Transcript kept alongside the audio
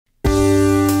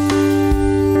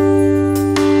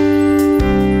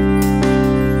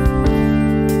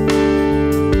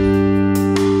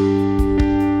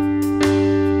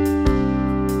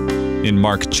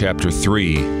Mark chapter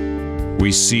 3,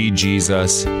 we see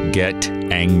Jesus get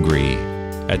angry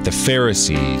at the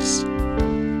Pharisees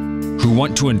who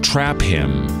want to entrap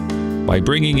him by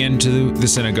bringing into the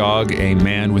synagogue a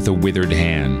man with a withered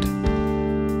hand.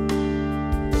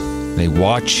 They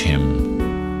watch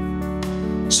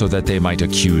him so that they might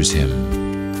accuse him.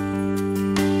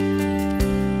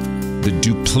 The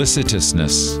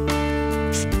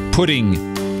duplicitousness, putting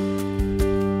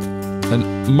a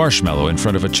marshmallow in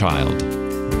front of a child,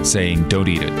 saying, "Don't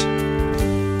eat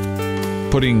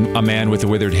it." Putting a man with a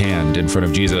withered hand in front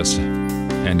of Jesus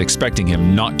and expecting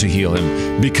him not to heal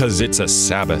him because it's a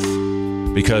Sabbath,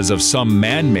 because of some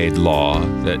man-made law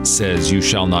that says you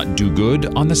shall not do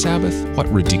good on the Sabbath. What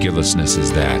ridiculousness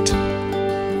is that?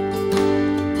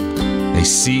 They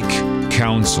seek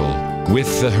counsel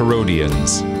with the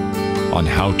Herodians on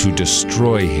how to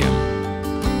destroy him.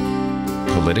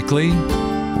 Politically,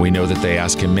 we know that they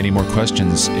ask him many more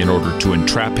questions in order to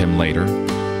entrap him later.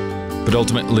 But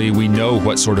ultimately, we know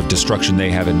what sort of destruction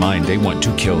they have in mind. They want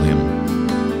to kill him.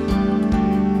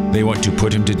 They want to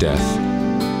put him to death.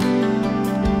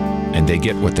 And they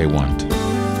get what they want.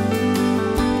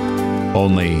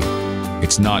 Only,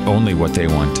 it's not only what they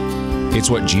want, it's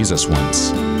what Jesus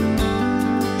wants.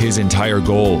 His entire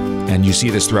goal, and you see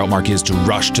this throughout Mark, is to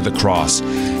rush to the cross.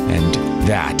 And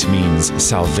that means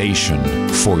salvation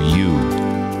for you.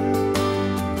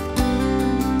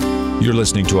 You're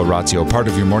listening to Oratio, part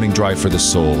of your morning drive for the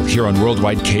soul, here on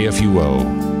Worldwide KFUO.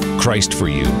 Christ for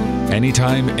you,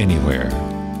 anytime, anywhere.